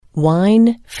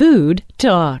Wine, food,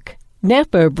 talk.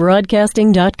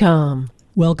 NapaBroadcasting.com.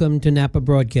 Welcome to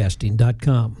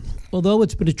NapaBroadcasting.com. Although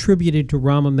it's been attributed to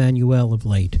Rahm Emanuel of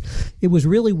late, it was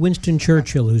really Winston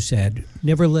Churchill who said,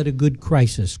 "Never let a good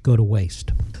crisis go to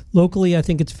waste." Locally, I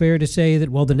think it's fair to say that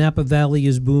while the Napa Valley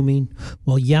is booming,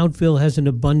 while Yountville has an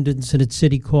abundance in its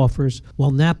city coffers,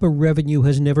 while Napa revenue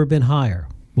has never been higher,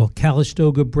 while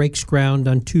Calistoga breaks ground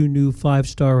on 2 new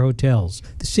 5-star hotels,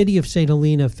 the city of St.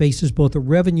 Helena faces both a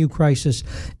revenue crisis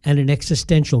and an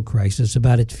existential crisis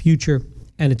about its future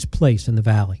and its place in the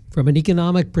valley. From an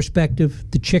economic perspective,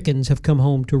 the chickens have come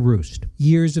home to roost.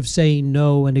 Years of saying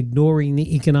no and ignoring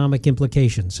the economic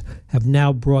implications have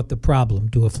now brought the problem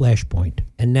to a flashpoint.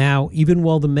 And now, even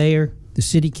while the mayor, the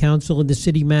city council, and the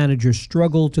city manager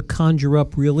struggle to conjure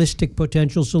up realistic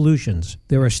potential solutions,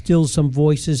 there are still some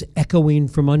voices echoing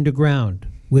from underground,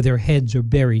 where their heads are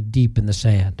buried deep in the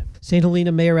sand. St.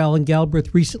 Helena Mayor Alan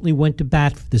Galbraith recently went to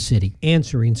bat for the city,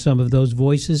 answering some of those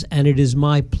voices, and it is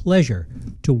my pleasure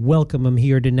to welcome him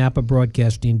here to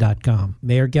NapaBroadcasting.com.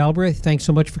 Mayor Galbraith, thanks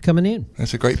so much for coming in.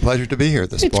 It's a great pleasure to be here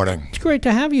this morning. It's great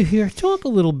to have you here. Talk a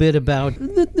little bit about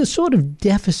the sort of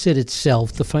deficit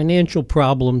itself, the financial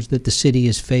problems that the city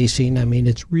is facing. I mean,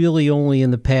 it's really only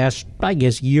in the past, I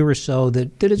guess, year or so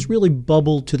that it's really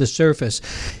bubbled to the surface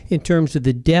in terms of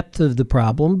the depth of the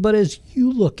problem. But as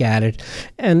you look at it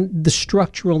and the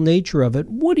structural nature of it,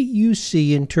 what do you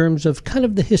see in terms of kind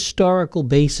of the historical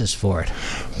basis for it?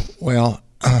 Well,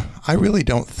 I really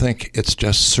don't think it's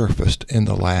just surfaced in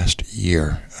the last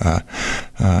year.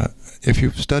 If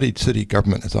you've studied city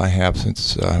government, as I have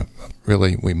since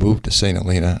really we moved to St.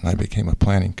 Helena and I became a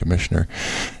planning commissioner,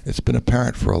 it's been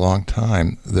apparent for a long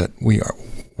time that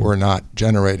we're not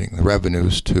generating the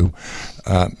revenues to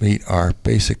meet our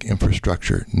basic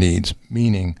infrastructure needs,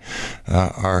 meaning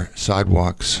our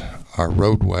sidewalks, our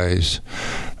roadways,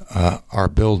 our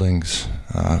buildings.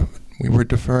 We were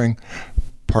deferring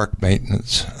park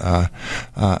maintenance,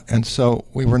 and so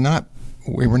we were not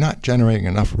generating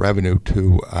enough revenue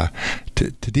to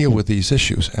deal with these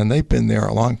issues, and they've been there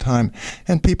a long time,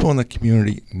 and people in the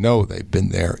community know they've been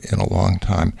there in a long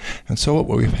time. And so what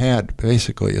we've had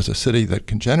basically is a city that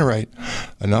can generate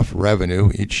enough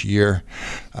revenue each year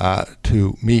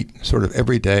to meet sort of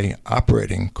everyday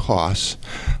operating costs,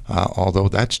 although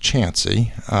that's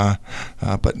chancy,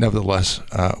 but nevertheless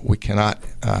we cannot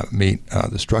meet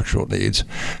the structural needs.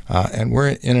 And we're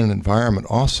in an environment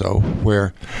also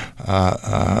where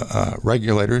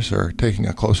regulators are taking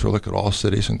a closer look at all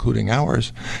cities, including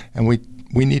ours, and we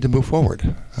need to move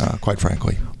forward, quite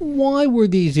frankly. Why were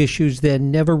these issues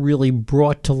then never really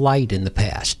brought to light in the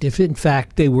past, if in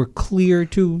fact they were clear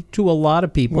to a lot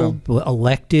of people,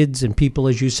 electeds and people,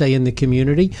 as you say, in the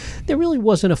community? There really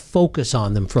wasn't a focus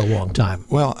on them for a long time.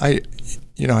 Well, I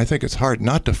think it's hard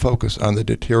not to focus on the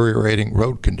deteriorating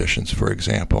road conditions, for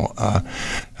example.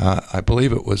 I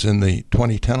believe it was in the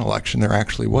 2010 election, there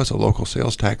actually was a local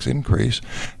sales tax increase,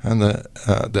 and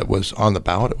that was on the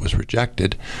ballot. It was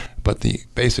rejected. But the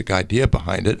basic idea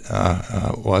behind it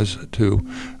was to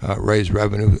raise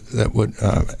revenue that would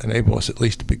enable us at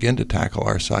least to begin to tackle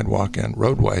our sidewalk and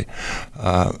roadway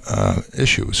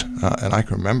issues. And I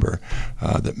can remember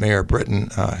that Mayor Britton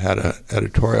had an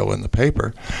editorial in the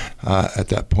paper at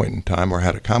that point in time, or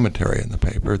had a commentary in the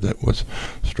paper that was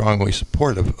strongly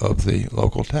supportive of the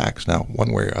local tax. Now,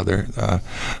 one way or other,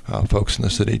 folks in the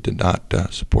city did not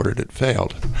support it. It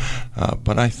failed.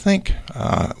 But I think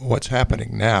what's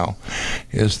happening now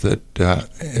is that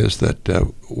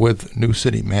with new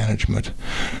city management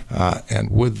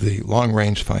and with the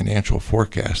long-range financial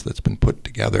forecast that's been put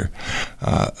together,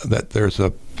 that there's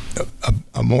a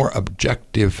more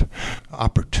objective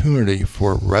opportunity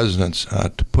for residents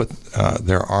to put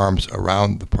their arms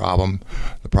around the problems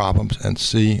and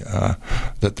see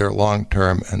that they're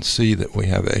long-term and see that we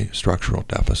have a structural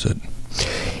deficit.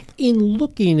 In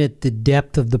looking at the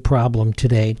depth of the problem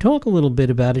today, talk a little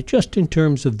bit about it just in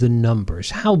terms of the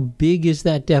numbers. How big is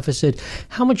that deficit?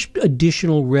 How much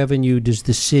additional revenue does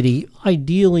the city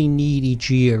ideally need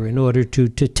each year in order to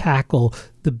tackle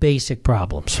the basic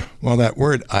problems? Well, that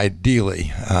word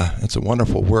ideally, it's a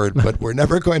wonderful word, but we're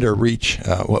never going to reach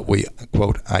what we,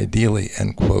 quote, ideally,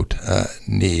 end quote,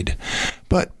 need.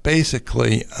 But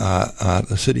basically,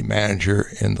 the city manager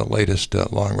in the latest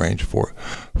long-range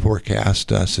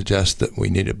forecast suggests that we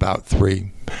need about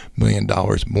 $3 million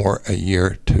more a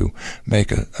year to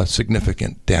make a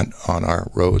significant dent on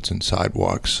our roads and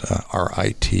sidewalks, our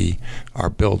IT, our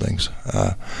buildings.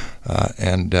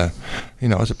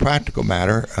 As a practical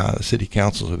matter, the City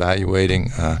Council is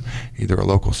evaluating either a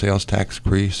local sales tax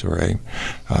increase or a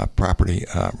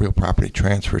real property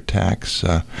transfer tax.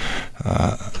 I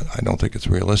don't think it's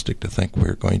realistic to think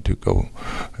we're going to go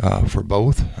for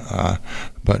both,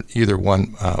 but either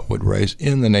one would raise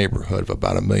in the neighborhood of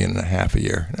about $1.5 million a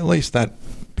year. At least that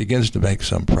begins to make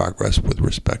some progress with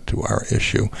respect to our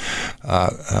issue.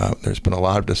 There's been a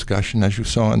lot of discussion, as you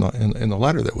saw in the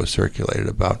letter that was circulated,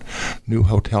 about new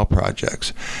hotel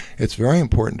projects. It's very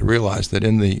important to realize that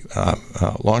in the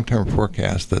long-term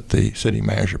forecast that the city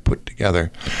manager put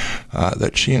together,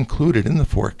 that she included in the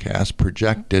forecast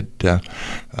projected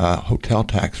hotel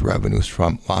tax revenues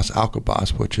from Las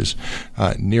Alcobas, which is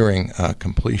nearing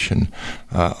completion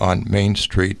on Main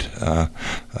Street,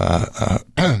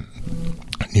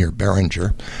 near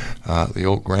Behringer, the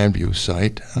old Grandview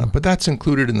site, but that's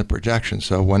included in the projection.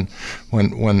 So when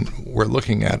we're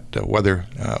looking at whether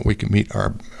we can meet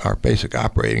our basic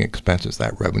operating expenses,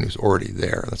 that revenue is already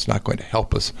there. That's not going to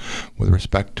help us with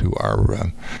respect to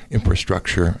our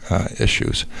infrastructure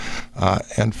issues.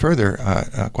 And further,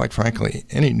 quite frankly,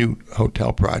 any new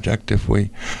hotel project, if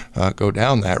we go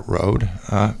down that road,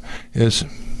 is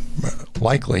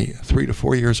likely 3 to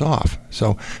 4 years off.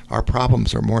 So our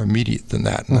problems are more immediate than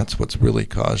that, and that's what's really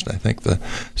caused, I think, the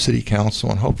City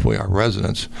Council and hopefully our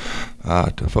residents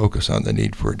to focus on the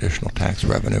need for additional tax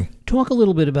revenue. Talk a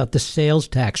little bit about the sales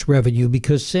tax revenue,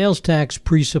 because sales tax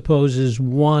presupposes,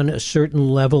 one, a certain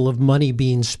level of money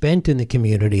being spent in the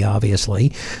community,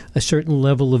 obviously, a certain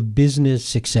level of business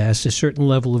success, a certain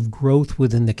level of growth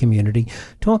within the community.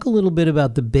 Talk a little bit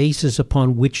about the basis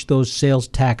upon which those sales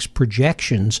tax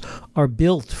projections are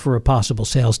built for a possible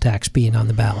sales tax being on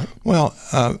the ballot. Well,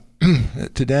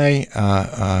 today,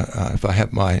 if I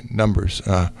have my numbers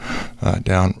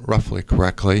down roughly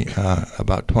correctly,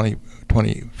 about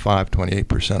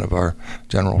 28% of our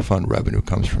general fund revenue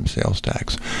comes from sales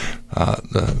tax.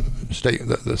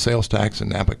 The sales tax in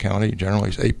Napa County generally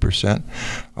is 8%.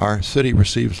 Our city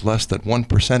receives less than 1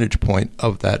 percentage point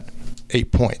of that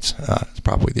 8 points. It's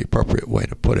probably the appropriate way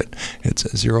to put it. It's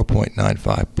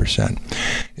 0.95%.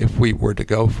 If we were to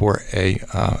go for a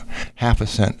half a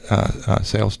cent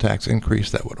sales tax increase,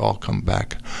 that would all come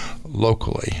back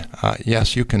locally.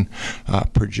 Yes, you can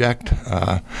project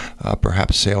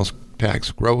perhaps sales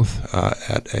tax growth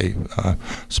at a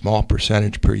small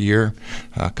percentage per year,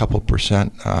 a couple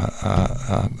percent,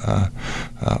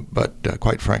 but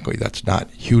quite frankly, that's not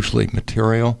hugely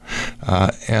material.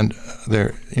 And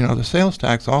the sales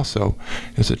tax also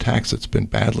is a tax that's been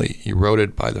badly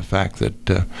eroded by the fact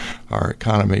that our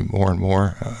economy more and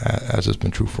more, as has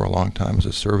been true for a long time, is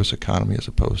a service economy as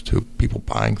opposed to people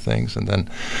buying things. And then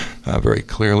very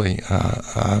clearly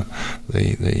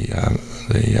the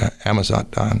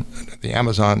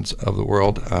Amazons of the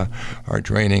world are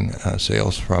draining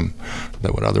sales from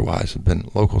that would otherwise have been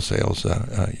local sales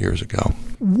years ago.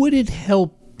 Would it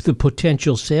help the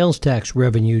potential sales tax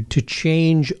revenue to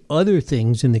change other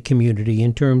things in the community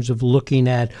in terms of looking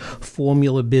at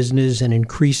formula business and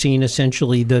increasing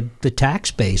essentially the tax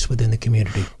base within the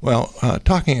community? Well,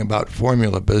 talking about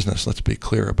formula business, let's be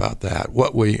clear about that.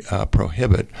 What we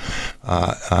prohibit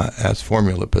as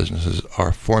formula businesses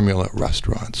are formula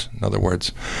restaurants. In other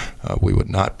words, we would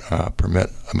not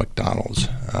permit a McDonald's.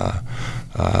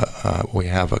 We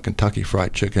have a Kentucky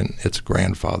Fried Chicken. It's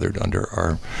grandfathered under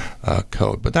our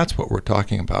code. But that's what we're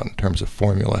talking about in terms of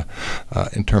formula,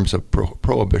 in terms of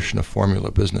prohibition of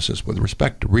formula businesses. With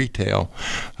respect to retail,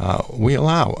 we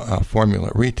allow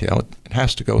formula retail. It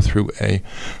has to go through a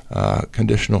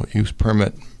conditional use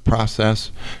permit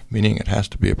process, meaning it has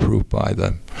to be approved by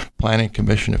the Planning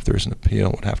Commission. If there's an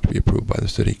appeal, it would have to be approved by the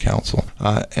City Council.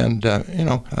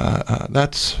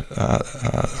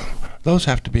 Those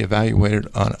have to be evaluated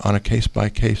on a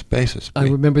case-by-case basis. I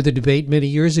remember the debate many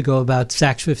years ago about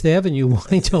Saks Fifth Avenue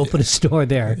wanting to open a store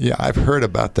there. Yeah, I've heard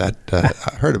about that.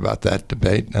 I heard about that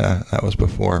debate. That was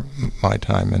before my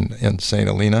time in St.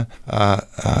 Helena.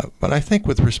 But I think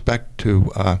with respect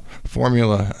to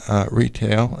formula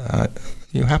retail,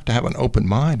 you have to have an open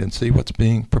mind and see what's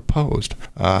being proposed.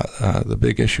 The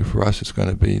big issue for us is going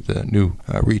to be the new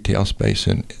retail space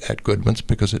at Goodman's,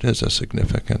 because it is a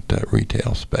significant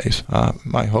retail space.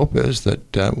 My hope is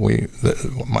that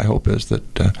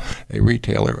a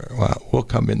retailer will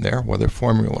come in there, whether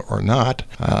formula or not,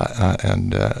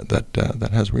 and that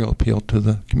has real appeal to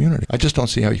the community. I just don't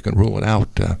see how you can rule it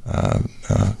out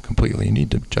completely. You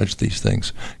need to judge these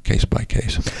things case by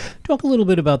case. Talk a little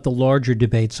bit about the larger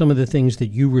debate, some of the things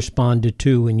that you responded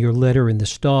to in your letter in the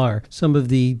Star, some of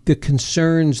the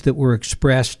concerns that were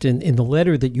expressed in the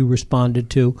letter that you responded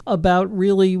to about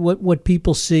really what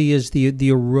people see as the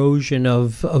erosion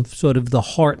of sort of the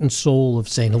heart and soul of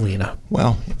St. Helena?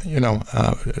 Well,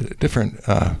 different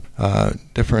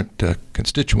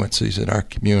constituencies in our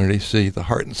community see the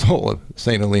heart and soul of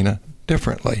St. Helena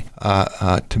differently.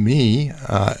 To me,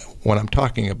 when I'm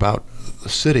talking about the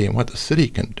city and what the city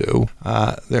can do,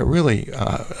 there are really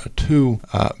two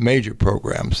major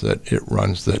programs that it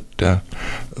runs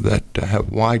that have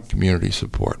wide community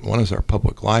support. One is our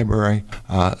public library.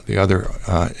 The other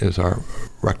is our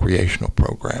recreational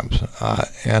programs.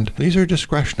 And these are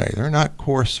discretionary. They're not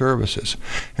core services.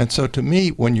 And so to me,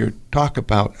 when you talk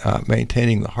about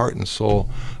maintaining the heart and soul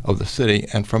of the city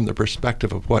and from the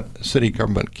perspective of what city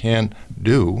government can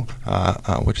do,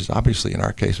 which is obviously in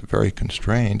our case very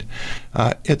constrained,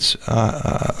 it's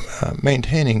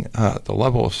maintaining the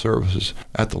level of services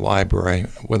at the library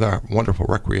with our wonderful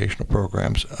recreational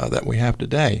programs that we have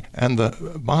today. And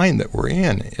the bind that we're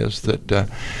in is that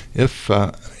if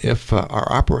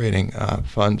our operating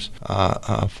funds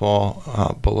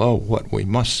fall below what we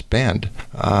must spend,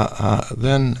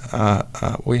 then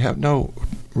we have no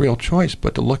real choice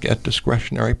but to look at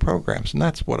discretionary programs, and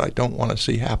that's what I don't want to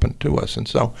see happen to us. And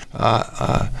so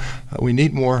we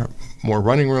need more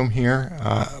running room here.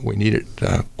 We need it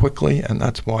quickly, and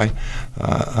that's why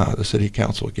the City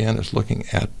Council again is looking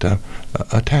at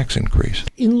a tax increase.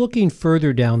 In looking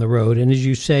further down the road, and as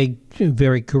you say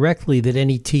very correctly, that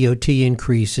any TOT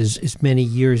increase is many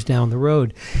years down the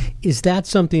road, is that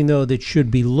something, though, that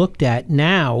should be looked at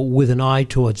now with an eye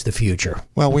towards the future?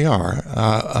 Well, we are.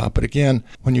 But again,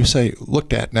 when you say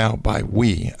looked at now by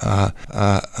we,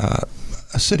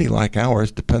 a city like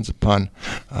ours depends upon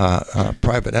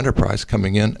private enterprise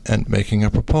coming in and making a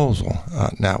proposal.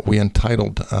 Now, we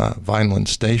entitled Vineland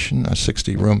Station, a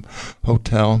 60-room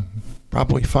hotel,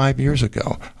 probably 5 years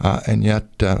ago, and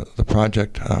yet the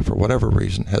project, for whatever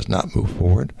reason, has not moved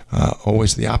forward.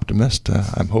 Always the optimist.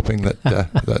 I'm hoping that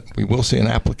that we will see an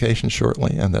application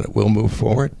shortly and that it will move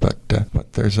forward, but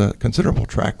there's a considerable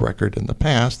track record in the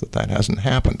past that hasn't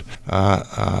happened.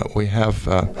 We have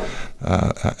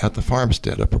at the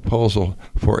Farmstead a proposal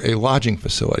for a lodging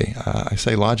facility. I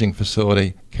say lodging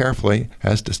facility carefully,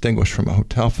 as distinguished from a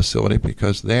hotel facility,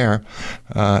 because there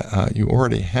you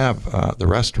already have the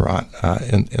restaurant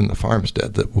in the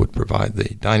Farmstead that would provide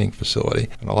the dining facility.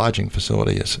 And a lodging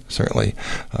facility is certainly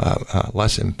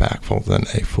less impactful than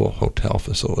a full hotel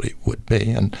facility would be.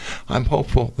 And I'm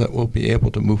hopeful that we'll be able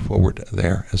to move forward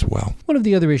there as well. One of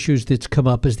the other issues that's come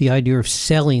up is the idea of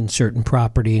selling certain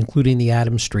property, including the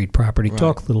Adams Street property. Right.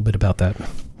 Talk a little bit about that.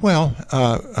 Well,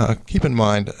 keep in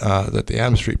mind that the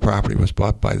Adams Street property was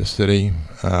bought by the city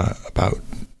about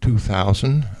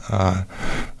 2000.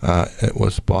 It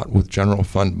was bought with general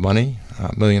fund money,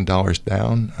 $1 million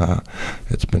down.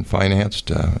 It's been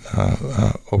financed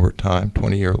over time,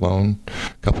 20-year loan,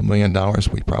 a couple $1 million.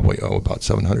 We probably owe about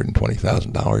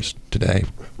 $720,000 today.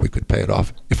 We could pay it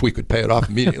off. If we could pay it off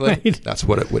immediately, right. That's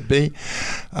what it would be.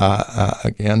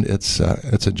 Again, it's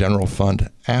a general fund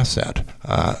asset.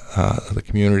 The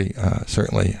community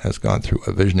certainly has gone through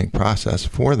a visioning process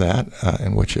for that,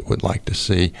 in which it would like to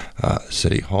see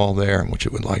City Hall there, in which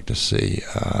it would like to see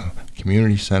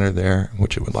community center there,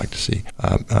 which it would like to see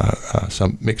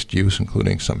some mixed use,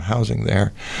 including some housing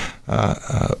there.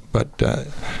 But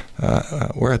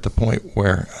we're at the point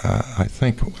where I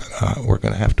think we're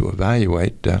going to have to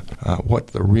evaluate what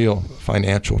the real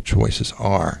financial choices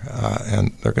are,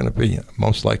 and they're going to be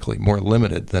most likely more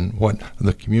limited than what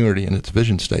the community in its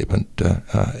vision statement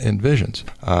envisions.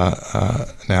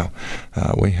 Now,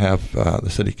 we have the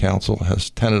City Council has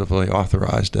tentatively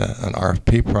authorized an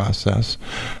RFP process.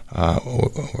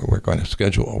 We're going to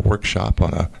schedule a workshop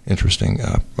on an interesting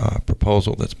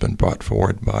proposal that's been brought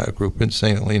forward by a group in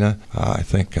St. Helena, I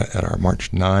think at our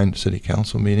March 9 City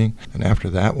Council meeting. And after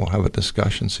that, we'll have a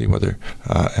discussion, see whether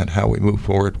and how we move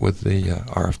forward with the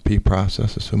RFP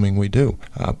process, assuming we do.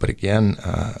 But again,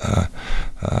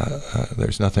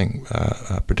 there's nothing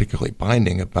particularly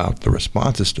binding about the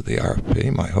responses to the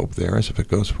RFP. My hope there is if it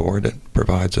goes forward, it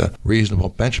provides a reasonable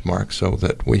benchmark so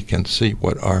that we can see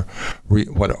what our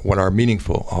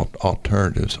meaningful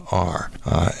alternatives are.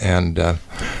 I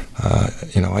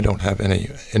don't have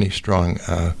any strong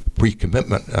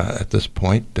pre-commitment at this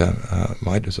point.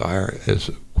 My desire is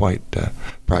quite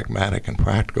pragmatic and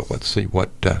practical. Let's see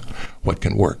what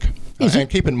can work. And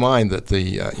keep in mind that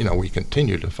we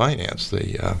continue to finance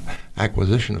the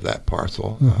acquisition of that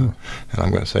parcel, and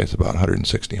I'm going to say it's about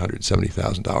 $160,000,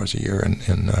 $170,000 a year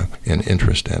in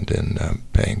interest and in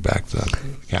paying back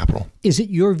the capital. Is it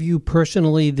your view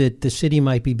personally that the city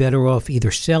might be better off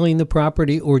either selling the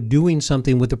property or doing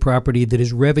something with the property that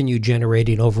is revenue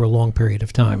generating over a long period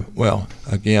of time? Well,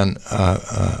 again,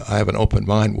 I have an open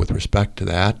mind with respect to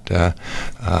that.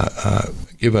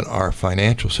 Given our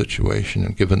financial situation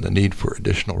and given the need for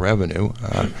additional revenue,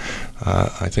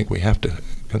 I think we have to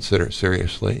consider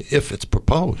seriously, if it's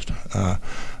proposed, a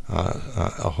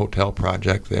hotel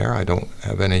project there. I don't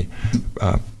have any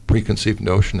preconceived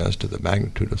notion as to the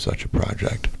magnitude of such a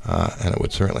project, and it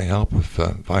would certainly help if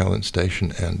Violin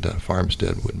Station and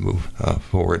Farmstead would move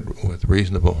forward with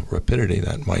reasonable rapidity.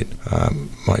 That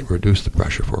might reduce the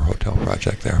pressure for a hotel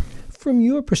project there. From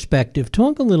your perspective,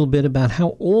 talk a little bit about how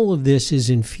all of this is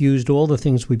infused, all the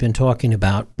things we've been talking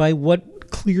about, by what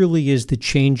clearly is the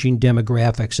changing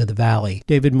demographics of the valley.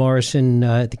 David Morrison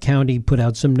at the county put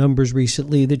out some numbers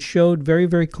recently that showed very,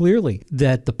 very clearly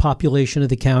that the population of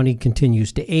the county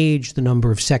continues to age. The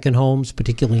number of second homes,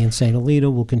 particularly in St. Helena,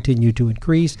 will continue to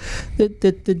increase. That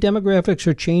the demographics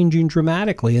are changing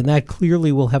dramatically, and that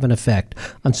clearly will have an effect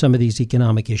on some of these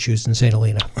economic issues in St.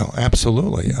 Helena. Well,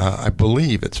 absolutely. I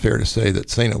believe it's fair to say that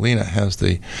St. Helena has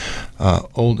the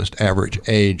oldest average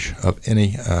age of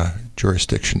any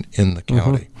jurisdiction in the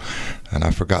county. And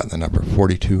I've forgotten the number,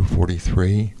 42,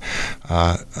 43.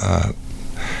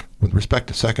 With respect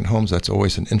to second homes, that's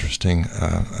always an interesting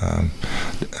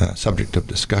subject of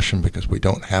discussion because we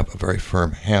don't have a very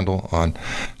firm handle on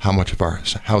how much of our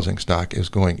housing stock is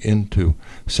going into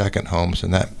second homes,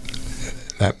 and that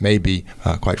may be,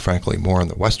 quite frankly, more on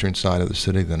the western side of the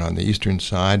city than on the eastern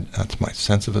side. That's my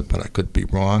sense of it, but I could be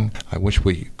wrong. I wish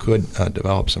we could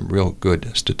develop some real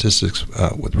good statistics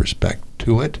with respect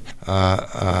to it.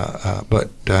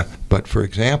 But for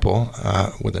example,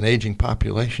 with an aging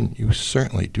population, you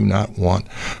certainly do not want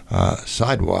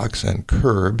sidewalks and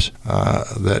curbs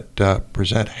that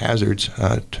present hazards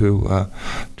to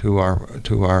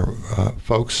our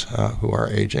folks who are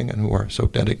aging and who are so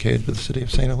dedicated to the city of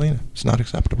St. Helena. It's not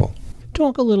acceptable.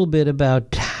 Talk a little bit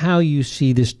about how you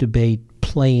see this debate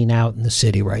playing out in the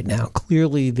city right now.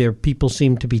 Clearly, people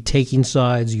seem to be taking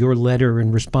sides. Your letter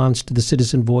in response to the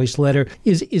Citizen Voice letter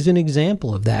is an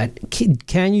example of that.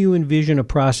 Can you envision a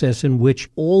process in which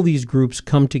all these groups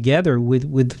come together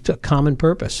with a common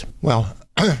purpose? Well,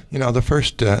 the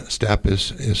first step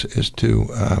is to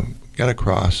get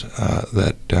across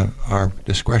that our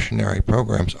discretionary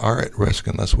programs are at risk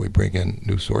unless we bring in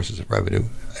new sources of revenue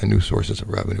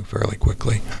fairly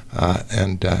quickly.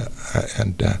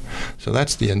 So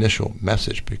that's the initial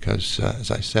message because,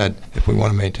 as I said, if we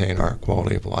want to maintain our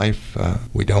quality of life,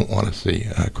 we don't want to see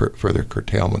further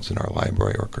curtailments in our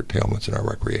library or curtailments in our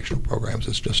recreational programs.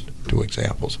 It's just two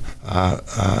examples.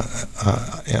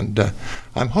 And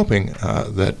I'm hoping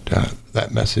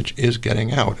that message is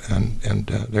getting out, and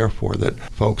therefore that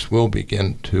folks will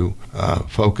begin to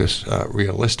focus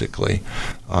realistically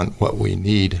on what we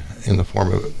need in the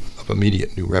form of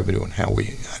immediate new revenue and how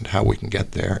we can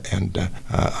get there. And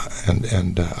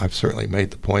I've certainly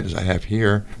made the point, as I have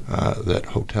here, that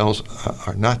hotels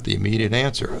are not the immediate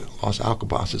answer. Los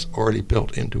Alcobas is already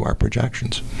built into our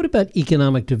projections. What about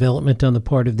economic development on the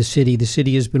part of the city? The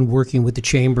city has been working with the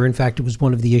chamber. In fact, it was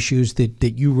one of the issues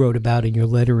that you wrote about in your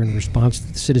letter in response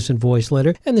to the Citizen Voice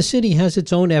letter. And the city has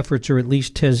its own efforts, or at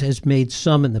least has made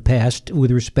some in the past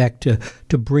with respect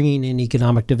to bringing in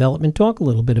economic development. Talk a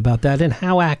little bit about that, and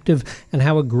how active and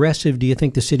how aggressive do you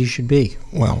think the city should be?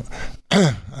 Well,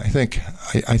 I think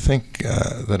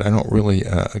that I don't really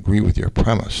agree with your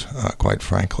premise, quite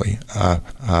frankly.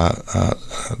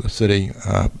 The city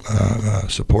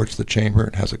supports the chamber.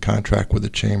 It has a contract with the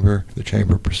chamber. The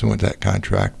chamber, pursuant to that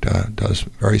contract, does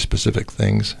very specific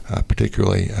things,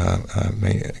 particularly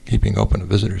keeping open a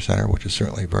visitor center, which is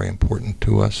certainly very important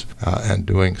to us, and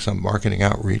doing some marketing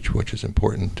outreach, which is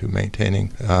important to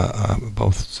maintaining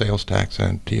both sales tax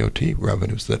and TOT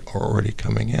revenues that are already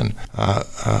coming in.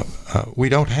 We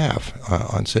don't have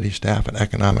on city staff an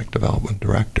economic development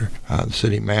director. The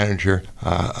city manager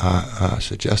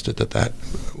suggested that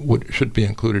should be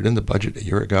included in the budget a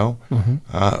year ago,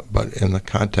 but in the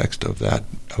context of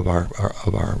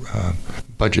our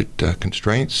budget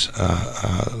constraints,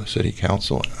 the city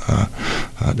council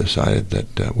decided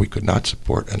that we could not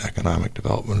support an economic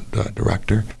development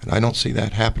director, and I don't see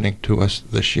that happening to us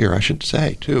this year. I should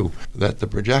say, too, that the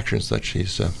projections that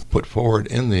she's put forward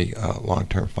in the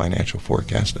long-term financial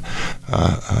forecast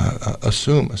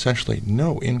assume essentially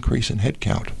no increase in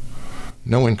headcount.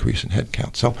 no increase in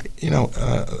headcount. So,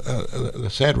 the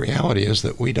sad reality is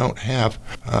that we don't have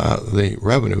the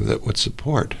revenue that would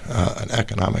support an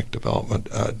economic development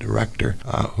director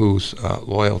whose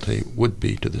loyalty would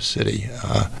be to the city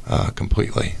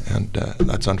completely. And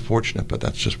that's unfortunate, but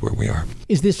that's just where we are.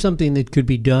 Is this something that could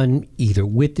be done either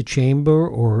with the chamber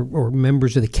or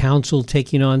members of the council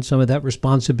taking on some of that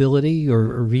responsibility,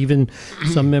 or even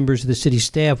some members of the city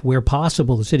staff, where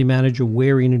possible, the city manager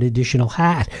wearing an additional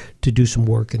hat to do some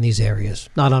work in these areas?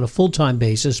 Not on a full-time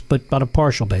basis, but on a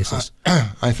partial basis.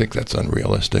 I think that's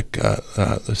unrealistic.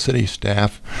 The city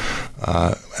staff,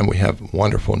 and we have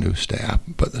wonderful new staff,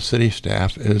 but the city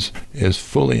staff is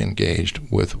fully engaged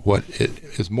with what it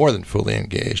is, more than fully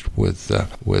engaged with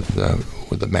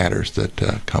the matters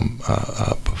that come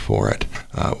before it.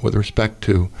 With respect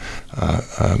to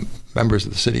members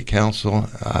of the city council,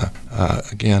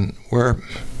 again,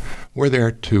 we're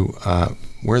there to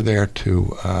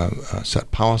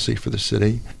set policy for the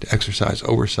city, to exercise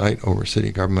oversight over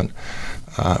city government.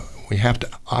 We have to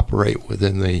operate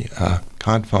within the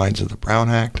confines of the Brown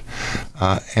Act,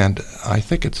 and I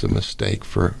think it's a mistake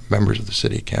for members of the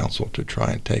city council to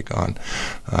try and take on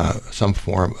some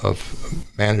form of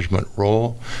management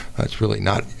role. It's really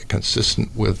not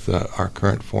consistent with our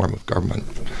current form of government.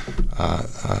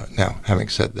 Now, having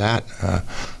said that,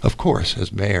 of course,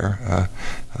 as mayor,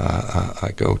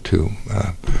 I go to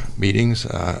meetings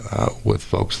with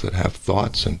folks that have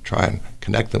thoughts and try and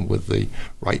connect them with the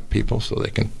right people so they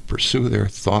can pursue their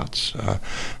thoughts.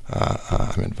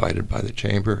 I'm invited by the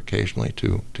chamber occasionally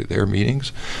to their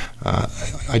meetings.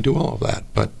 I do all of that,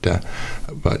 but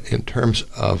in terms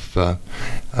of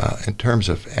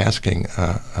asking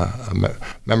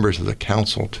members of the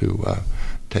council to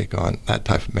take on that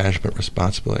type of management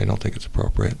responsibility, I don't think it's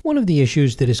appropriate. One of the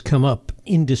issues that has come up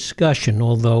in discussion,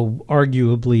 although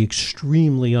arguably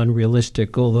extremely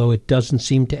unrealistic, although it doesn't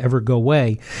seem to ever go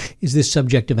away, is this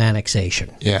subject of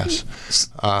annexation. Yes.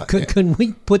 Can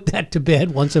we put that to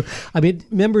bed once?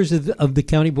 Members of the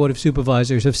County Board of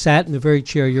Supervisors have sat in the very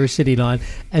chair you're sitting on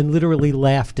and literally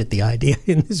laughed at the idea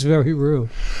in this very room.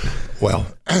 Well,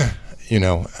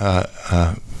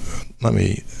 let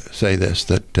me say this,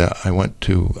 that I went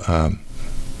to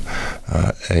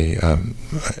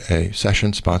a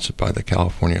session sponsored by the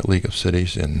California League of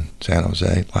Cities in San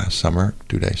Jose last summer,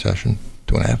 2-day session,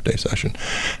 2.5-day session.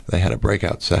 They had a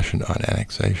breakout session on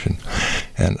annexation.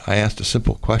 And I asked a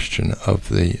simple question of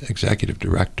the executive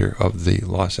director of the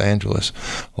Los Angeles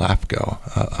LAFCO,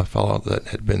 a fellow that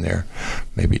had been there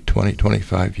maybe 20,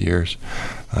 25 years,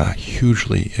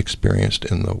 hugely experienced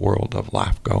in the world of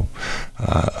LAFCO.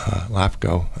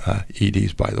 LAFCO,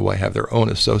 EDs, by the way, have their own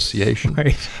association.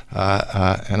 Right.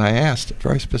 And I asked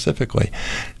very specifically,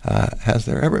 has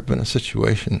there ever been a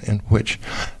situation in which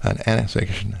an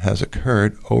annexation has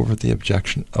occurred over the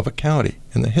objection of a county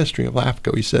in the history of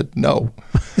LAFCO? He said no.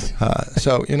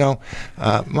 So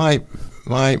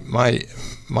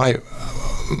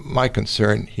my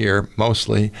concern here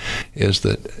mostly is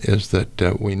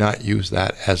that we not use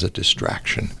that as a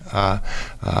distraction.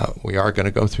 We are going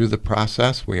to go through the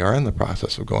process. We are in the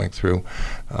process of going through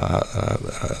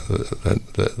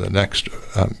the next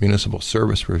municipal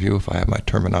service review, if I have my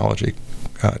terminology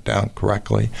down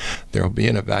correctly. There will be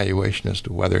an evaluation as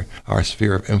to whether our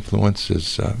sphere of influence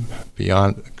is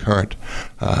beyond current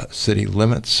city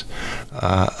limits.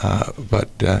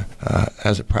 But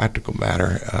as a practical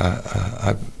matter,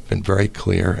 I've been very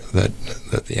clear that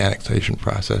the annexation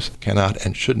process cannot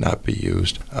and should not be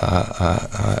used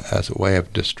as a way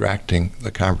of distracting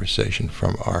the conversation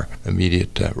from our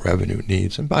immediate revenue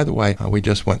needs. And by the way, we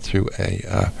just went through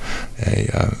a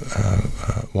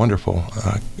wonderful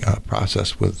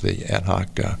process with the ad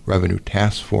hoc revenue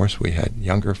task force. We had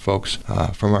younger folks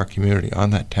from our community on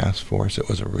that task force. It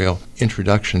was a real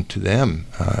introduction to them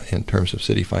in terms of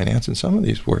city finance, and some of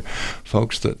these were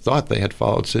folks that thought they had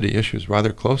followed city issues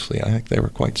rather closely. I think they were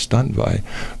quite stunned by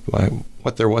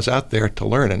what there was out there to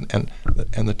learn and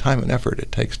the time and effort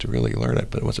it takes to really learn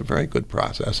it. But it was a very good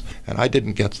process, and I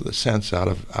didn't get the sense out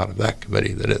of that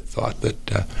committee that it thought that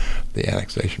the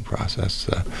annexation process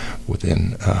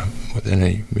within a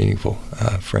meaningful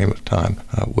frame of time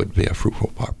would be a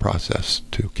fruitful process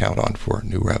to count on for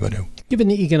new revenue. Given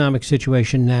the economic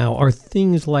situation now, are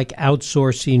things like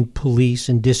outsourcing police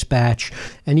and dispatch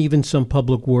and even some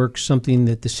public works something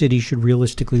that the city should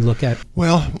realistically look at?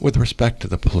 Well, with respect to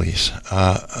the police,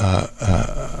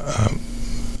 I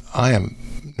am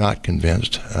not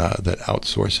convinced that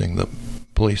outsourcing the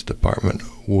police department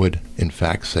would, in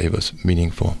fact, save us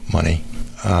meaningful money.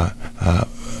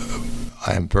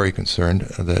 I am very concerned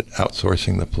that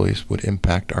outsourcing the police would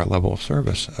impact our level of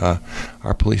service.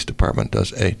 Our police department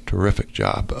does a terrific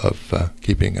job of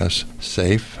keeping us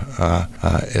safe.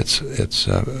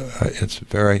 It's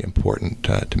very important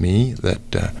to me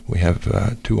that we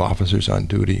have 2 officers on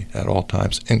duty at all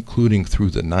times, including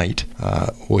through the night,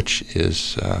 which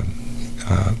is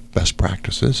best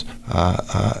practices,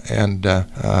 and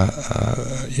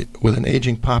with an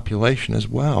aging population as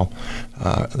well,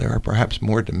 there are perhaps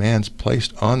more demands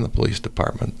placed on the police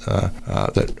department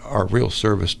that are real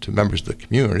service to members of the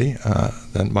community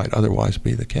than might otherwise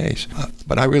be the case.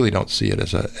 But I really don't see it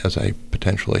as a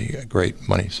potentially great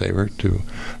money saver to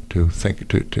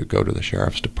go to the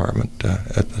sheriff's department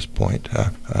at this point.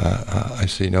 I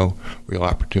see no real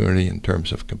opportunity in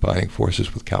terms of combining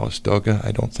forces with Calistoga.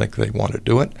 I don't think they want to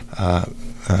do it.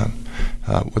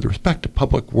 With respect to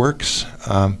public works,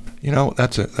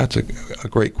 that's a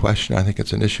great question. I think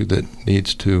it's an issue that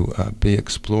needs to be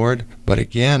explored. But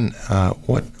again,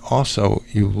 what also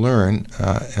you learn,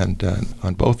 and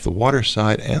on both the water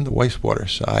side and the wastewater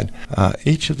side,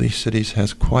 each of these cities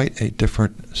has quite a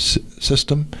different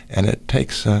system, and it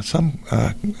takes some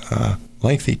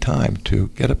lengthy time to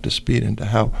get up to speed into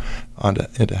how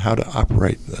to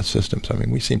operate the systems. I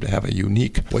mean, we seem to have a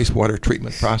unique wastewater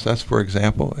treatment process, for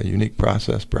example, a unique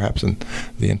process perhaps in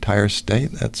the entire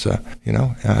state. That's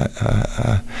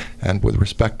and with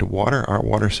respect to water, our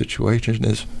water situation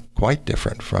is quite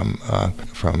different from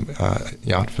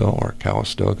Yountville or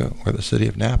Calistoga or the city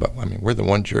of Napa. I mean, we're the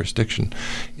one jurisdiction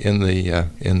in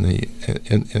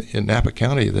Napa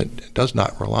County that does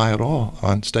not rely at all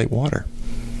on state water.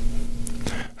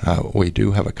 We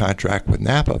do have a contract with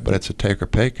Napa, but it's a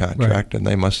take-or-pay contract, right, and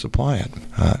they must supply it.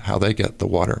 How they get the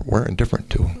water, we're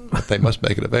indifferent to, but they must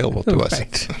make it available to us.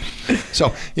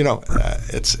 So,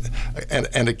 it's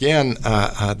and again,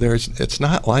 it's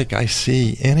not like I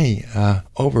see any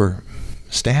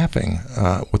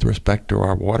overstaffing with respect to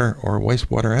our water or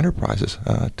wastewater enterprises.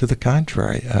 To the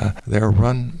contrary, they're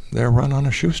run on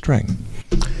a shoestring.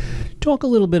 Talk a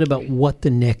little bit about what the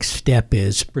next step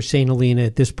is for St. Helena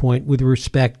at this point with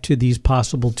respect to these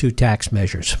possible 2 tax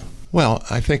measures. Well,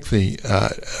 I think the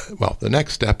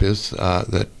next step is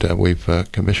that we've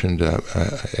commissioned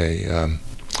a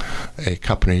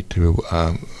company to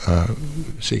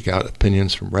seek out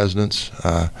opinions from residents.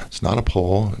 It's not a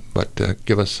poll, but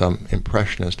give us some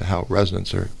impression as to how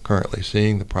residents are currently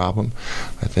seeing the problem.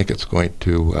 I think it's going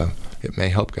to it may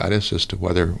help guide us as to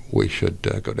whether we should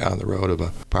go down the road of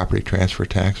a property transfer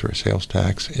tax or a sales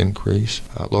tax increase,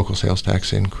 local sales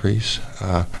tax increase.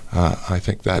 I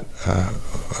think that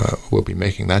we'll be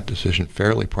making that decision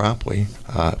fairly promptly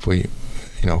if we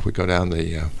go down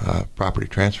the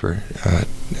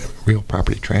real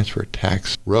property transfer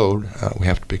tax road. We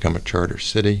have to become a charter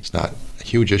city. It's not a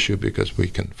huge issue because we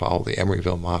can follow the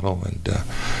Emeryville model and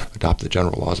adopt the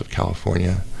general laws of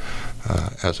California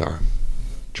as our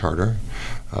charter,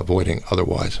 avoiding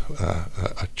otherwise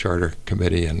a charter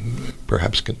committee and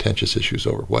perhaps contentious issues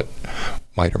over what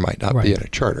might or might not be in a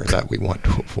charter that we want to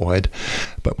avoid.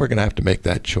 But we're going to have to make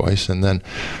that choice, and then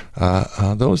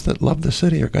those that love the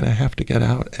city are going to have to get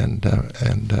out and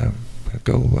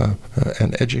go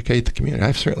and educate the community.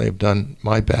 I certainly have done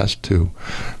my best to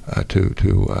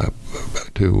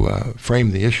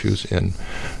frame the issues in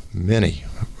many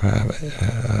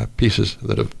pieces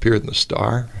that have appeared in the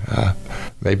Star,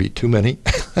 maybe too many,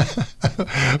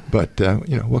 but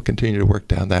we'll continue to work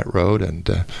down that road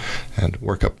and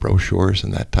work up brochures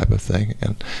and that type of thing.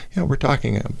 And we're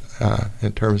talking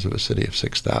in terms of a city of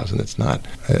 6,000. It's not.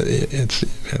 It's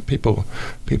people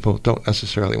don't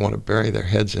necessarily want to bury their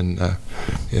heads in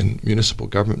municipal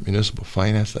government, municipal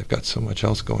finance. They've got so much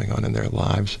else going on in their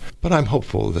lives. But I'm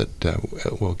hopeful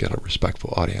that we'll get a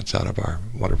respectful audience out of our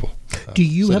wonderful. Do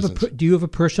you have a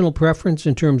personal preference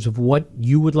in terms of what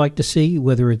you would like to see,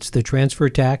 whether it's the transfer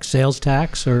tax, sales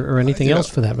tax, or anything else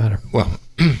for that matter? Well,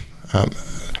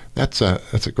 that's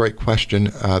a great question.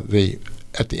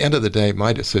 At the end of the day,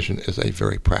 my decision is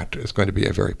it's going to be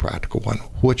a very practical one.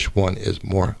 Which one is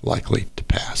more likely to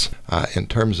pass? In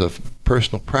terms of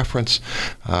personal preference,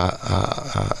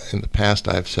 in the past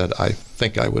I've said I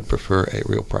think I would prefer a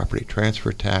real property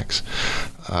transfer tax.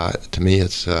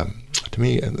 To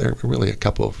me, there are really a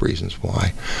couple of reasons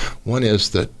why. One is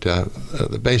that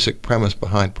the basic premise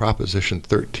behind Proposition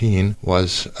 13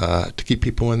 was to keep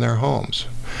people in their homes.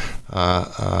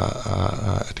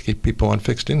 to keep people on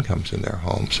fixed incomes in their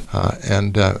homes.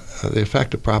 And the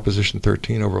effect of Proposition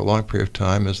 13 over a long period of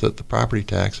time is that the property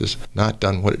tax has not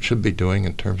done what it should be doing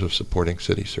in terms of supporting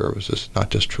city services. Not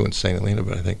just true in St. Helena,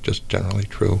 but I think just generally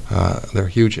true. There are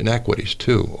huge inequities,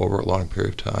 too, over a long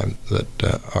period of time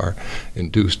that are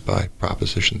induced by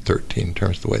Proposition 13 in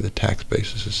terms of the way the tax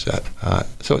basis is set.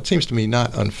 So it seems to me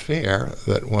not unfair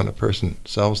that when a person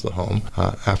sells the home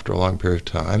after a long period of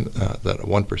time, that a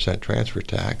 1% transfer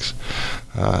tax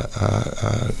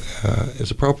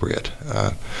is appropriate.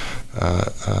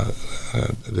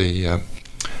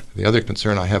 The other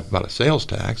concern I have about a sales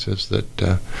tax is that,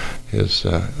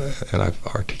 and I've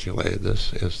articulated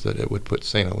this, is that it would put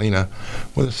St. Helena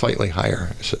with a slightly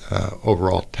higher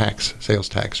overall sales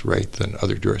tax rate than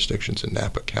other jurisdictions in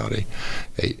Napa County.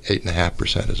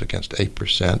 8.5% is against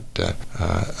 8%,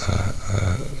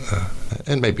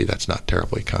 and maybe that's not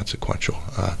terribly consequential.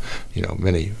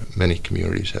 Many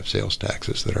communities have sales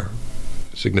taxes that are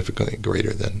significantly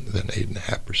greater than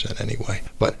 8.5% anyway.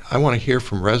 But I want to hear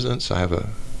from residents. I have a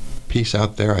piece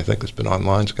out there, I think it's been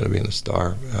online, it's going to be in the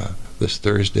Star this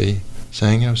Thursday,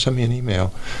 saying, send me an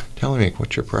email telling me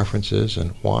what your preference is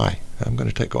and why. I'm going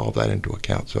to take all of that into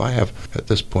account. So I have, at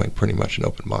this point, pretty much an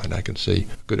open mind. I can see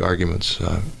good arguments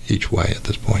each way at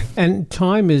this point. And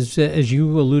time is, as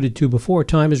you alluded to before,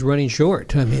 time is running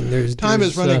short. I mean, time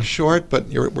is running short, but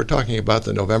we're talking about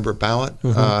the November ballot,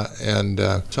 and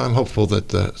so I'm hopeful that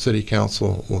the City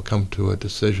Council will come to a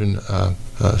decision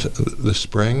this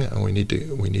spring. And we need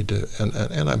to,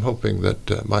 and I'm hoping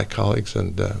that my colleagues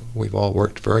and we've all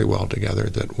worked very well together,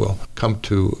 that we'll come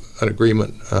to an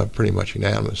agreement pretty much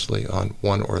unanimously on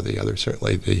one or the other.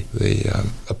 Certainly the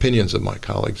opinions of my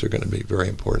colleagues are going to be very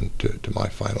important to my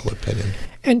final opinion.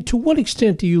 And to what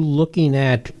extent are you looking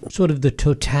at sort of the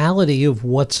totality of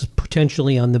what's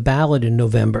potentially on the ballot in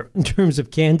November in terms of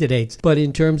candidates, but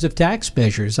in terms of tax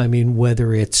measures? I mean,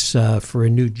 whether it's for a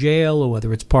new jail or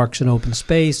whether it's parks and open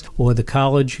space or the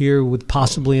college here with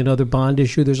possibly another bond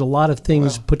issue, there's a lot of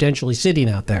things potentially sitting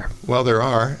out there. Well, there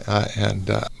are, and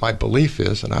my belief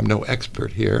is, and I'm no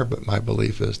expert here, but my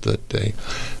belief is that a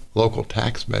local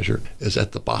tax measure is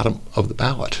at the bottom of the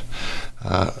ballot.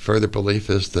 Further belief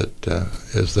is that the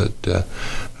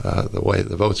way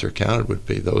the votes are counted would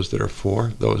be those that are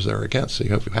for, those that are against. So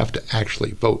you have to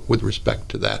actually vote with respect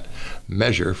to that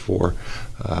measure for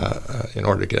in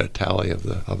order to get a tally of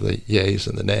the yays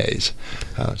and the nays.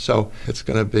 So it's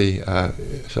going to be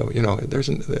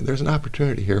there's an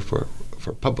opportunity here for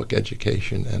public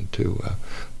education and to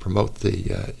promote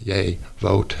the yay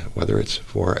vote, whether it's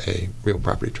for a real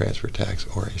property transfer tax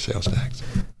or a sales tax.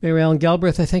 Mayor Alan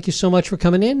Galbraith, I thank you so much for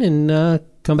coming in, and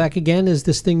come back again as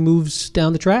this thing moves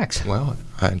down the tracks. Well,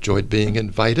 I enjoyed being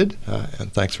invited,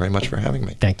 and thanks very much for having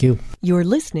me. Thank you. You're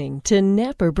listening to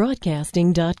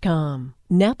NapaBroadcasting.com,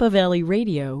 Napa Valley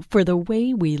Radio for the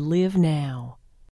way we live now.